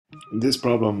In this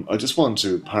problem, I just want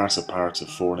to parse apart a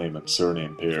forename and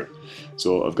surname pair.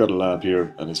 So I've got a lab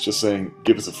here, and it's just saying,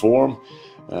 give us a form,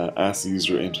 ask the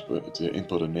user to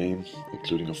input a name,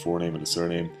 including a forename and a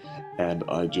surname, and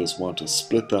I just want to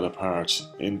split that apart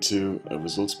into a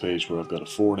results page where I've got a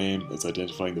forename that's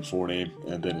identifying the forename,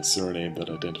 and then a surname that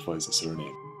identifies the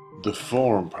surname. The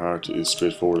form part is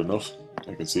straightforward enough.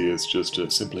 I can see it's just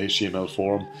a simple HTML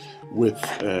form with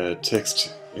a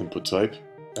text input type,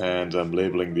 and I'm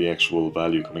labeling the actual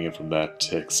value coming in from that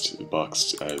text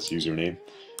box as username,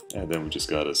 and then we just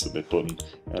got a submit button,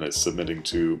 and it's submitting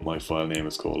to my file name.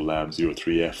 It's called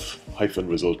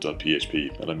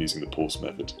lab03f-result.php, and I'm using the post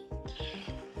method.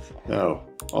 Now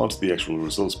onto the actual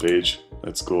results page.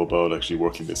 Let's go about actually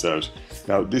working this out.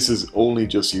 Now this is only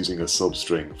just using a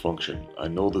substring function. I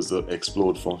know there's the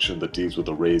explode function that deals with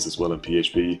arrays as well in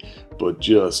PHP, but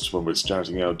just when we're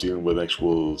starting out dealing with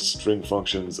actual string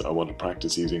functions, I want to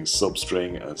practice using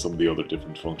substring and some of the other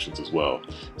different functions as well.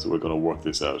 So we're going to work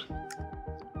this out.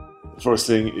 The first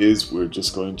thing is we're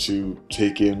just going to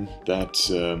take in that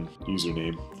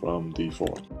username from the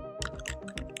form.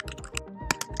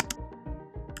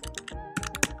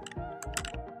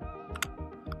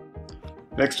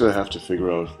 Next, I have to figure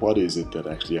out what is it that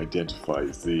actually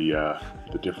identifies the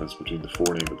difference between the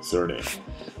forename and the surname.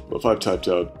 Well, if I've typed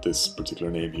out this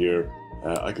particular name here,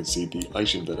 I can see the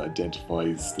item that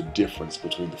identifies the difference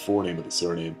between the forename and the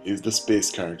surname is the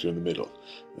space character in the middle.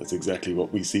 That's exactly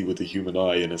what we see with the human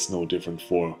eye, and it's no different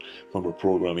when we're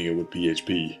programming it with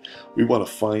PHP. We want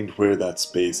to find where that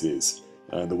space is,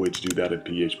 and the way to do that in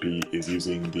PHP is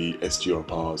using the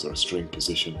strpos or string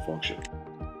position function.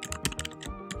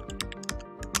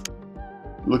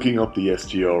 Looking up the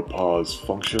strpos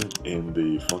function in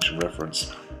the function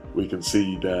reference, we can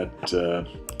see that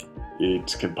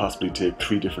it can possibly take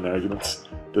 3 different arguments.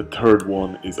 The third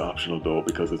one is optional though,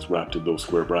 because it's wrapped in those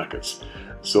square brackets.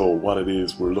 So what it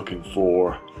is, we're looking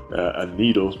for a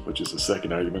needle, which is the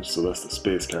second argument, so that's the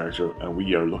space character, and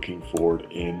we are looking for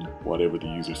it in whatever the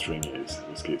user string is,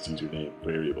 in this case username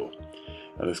variable.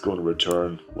 And it's going to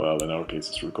return, well in our case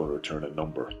it's going to return a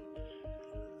number.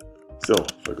 So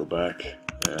if I go back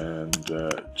and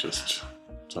just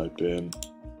type in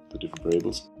the different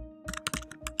variables,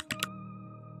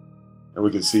 and we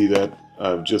can see that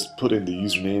I've just put in the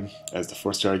username as the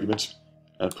first argument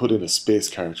and put in a space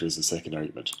character as the second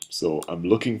argument. So I'm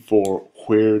looking for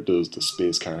where does the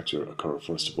space character occur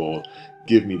first of all,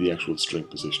 give me the actual string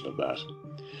position of that.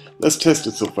 Let's test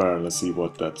it so far and let's see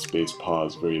what that space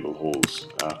pos variable holds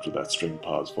after that string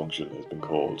pos function has been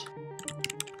called.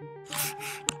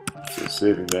 So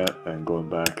saving that and going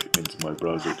back into my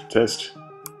browser to test,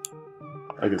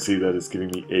 I can see that it's giving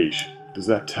me 8. Does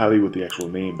that tally with the actual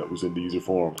name that was in the user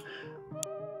form?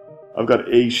 I've got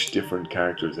 8 different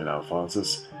characters in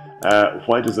Alphonsus.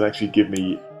 Why does it actually give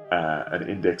me an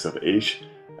index of 8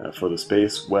 for the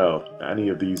space? Well, any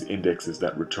of these indexes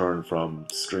that return from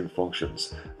string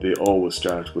functions, they always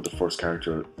start with the first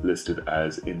character listed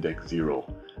as index 0.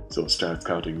 So it starts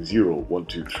counting 0, 1,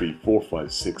 2, 3, 4,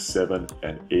 5, 6, 7,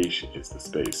 and 8 is the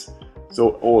space.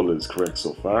 So all is correct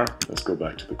so far. Let's go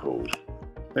back to the code.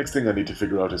 Next thing I need to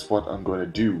figure out is what I'm going to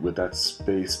do with that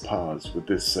space pos, with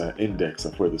this index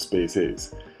of where the space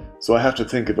is. So I have to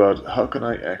think about how can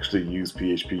I actually use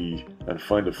PHP and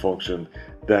find a function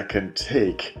that can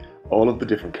take all of the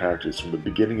different characters from the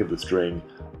beginning of the string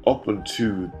up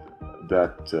into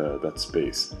that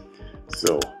space.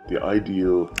 So the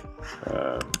ideal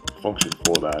function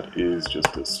for that is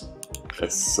just a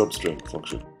substring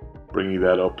function. Bringing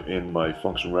that up in my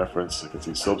function reference, I can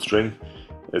see substring.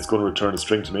 It's going to return a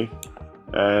string to me,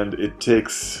 and it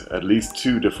takes at least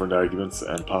 2 different arguments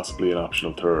and possibly an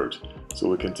optional third. So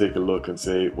we can take a look and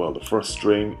say, well, the first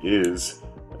string is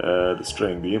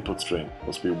the input string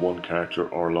must be 1 character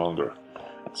or longer.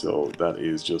 So that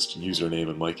is just username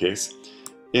in my case.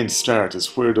 In start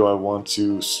is where do I want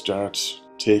to start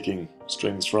taking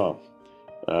strings from?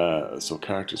 So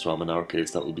characters from, in our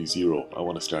case, that will be 0. I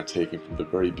want to start taking from the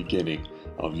very beginning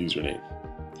of username.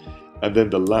 And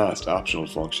then the last optional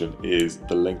function is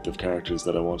the length of characters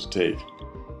that I want to take.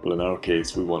 Well, in our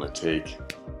case, we want to take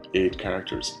 8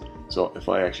 characters. So if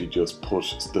I actually just put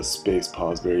the space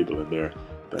pos variable in there,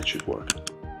 that should work.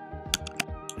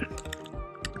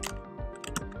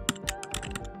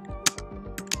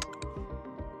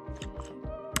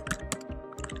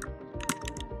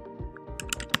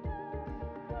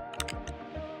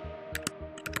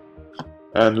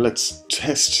 And let's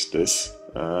test this.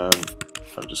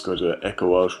 I'm just going to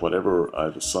echo out whatever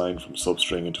I've assigned from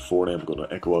substring into forename. I'm going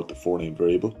to echo out the forename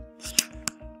variable.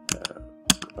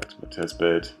 Go back to my test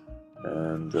bed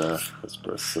and let's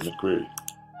press submit query.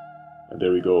 And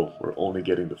there we go, we're only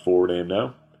getting the forename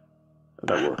now, and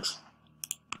that works.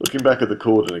 Looking back at the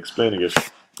code and explaining it,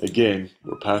 again,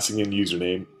 we're passing in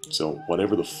username, so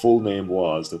whatever the full name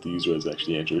was that the user has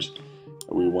actually entered,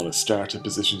 we want to start at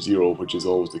position 0, which is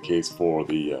always the case for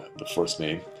the first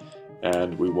name,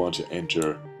 and we want to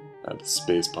enter the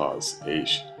space pause 8.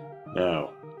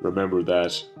 Now, remember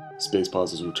that space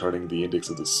pause is returning the index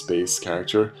of the space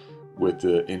character, with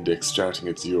the index starting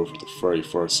at 0 for the very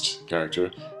first character.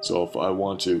 So if I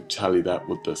want to tally that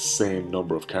with the same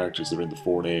number of characters that are in the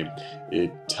forename,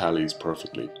 it tallies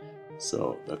perfectly.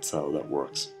 So that's how that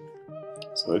works.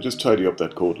 So I just tidy up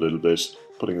that code a little bit,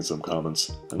 putting in some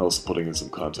comments, and also putting in some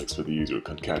context for the user,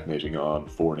 concatenating on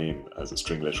forename as a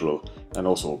string literal, and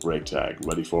also a break tag,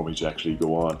 ready for me to actually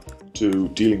go on to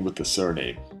dealing with the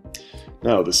surname.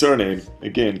 Now the surname,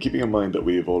 again, keeping in mind that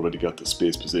we have already got the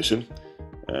space position,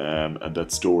 and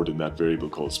that's stored in that variable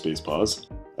called space pause.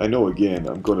 I know again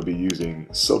I'm going to be using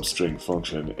substring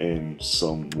function in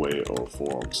some way or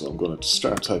form, so I'm going to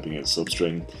start typing in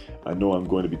substring. I know I'm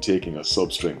going to be taking a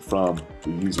substring from the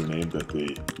username that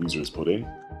the user has put in.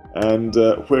 And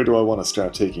where do I want to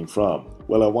start taking from?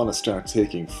 Well, I want to start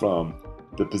taking from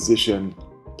the position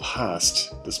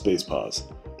past the space pause.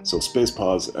 So space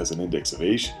pause as an index of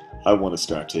 8, I want to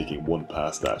start taking one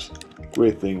past that.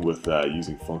 Great thing with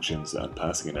using functions and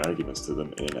passing in arguments to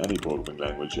them in any programming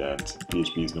language, and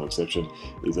PHP is no exception,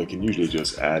 is I can usually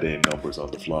just add in numbers on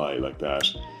the fly like that.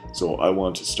 So I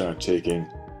want to start taking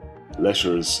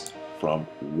letters from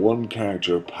one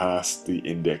character past the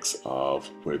index of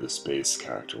where the space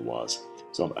character was.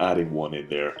 So I'm adding one in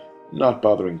there, not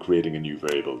bothering creating a new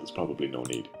variable, there's probably no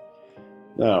need.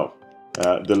 Now,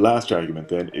 the last argument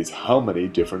then is how many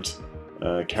different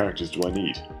characters do I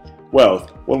need? Well,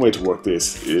 one way to work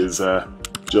this is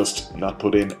just not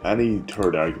put in any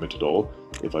third argument at all.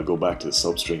 If I go back to the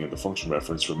substring in the function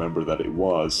reference, remember that it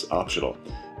was optional.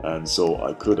 And so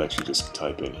I could actually just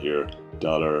type in here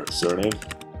 $surname,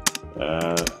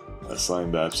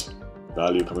 assign that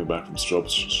value coming back from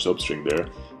substring there,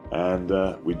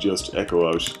 and we just echo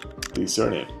out the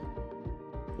surname.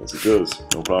 As it does,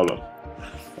 no problem.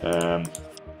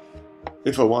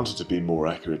 If I wanted to be more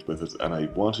accurate with it and I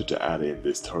wanted to add in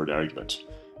this third argument,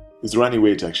 is there any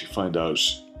way to actually find out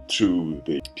through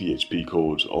the PHP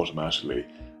code automatically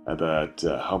that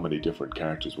how many different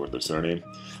characters were in their surname?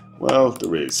 Well,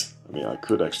 there is. I mean, I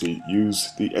could actually use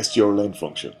the strlen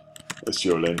function.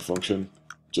 Strlen function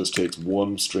just takes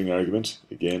one string argument.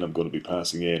 Again, I'm going to be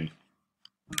passing in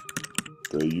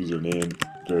the username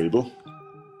variable.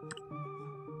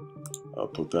 I'll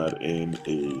put that in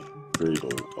a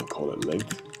variable, I'll call it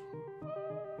length.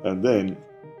 And then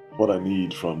what I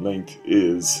need from length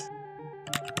is,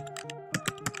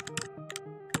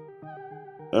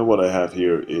 and what I have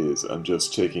here is I'm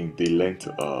just taking the length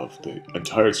of the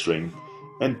entire string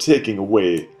and taking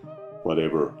away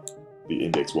whatever the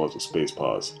index was of space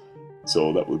pause.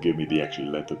 So that will give me the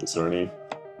actual length of the surname,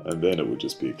 and then it would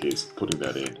just be a case of putting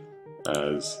that in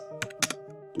as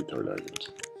the third argument.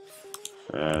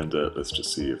 And let's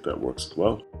just see if that works as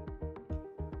well.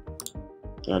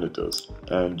 And it does.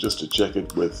 And just to check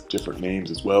it with different names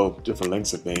as well, different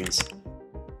lengths of names,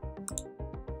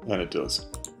 and it does.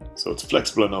 So it's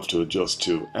flexible enough to adjust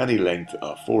to any length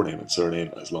of forename and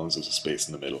surname as long as there's a space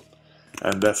in the middle.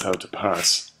 And that's how to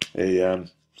parse a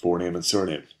forename and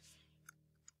surname.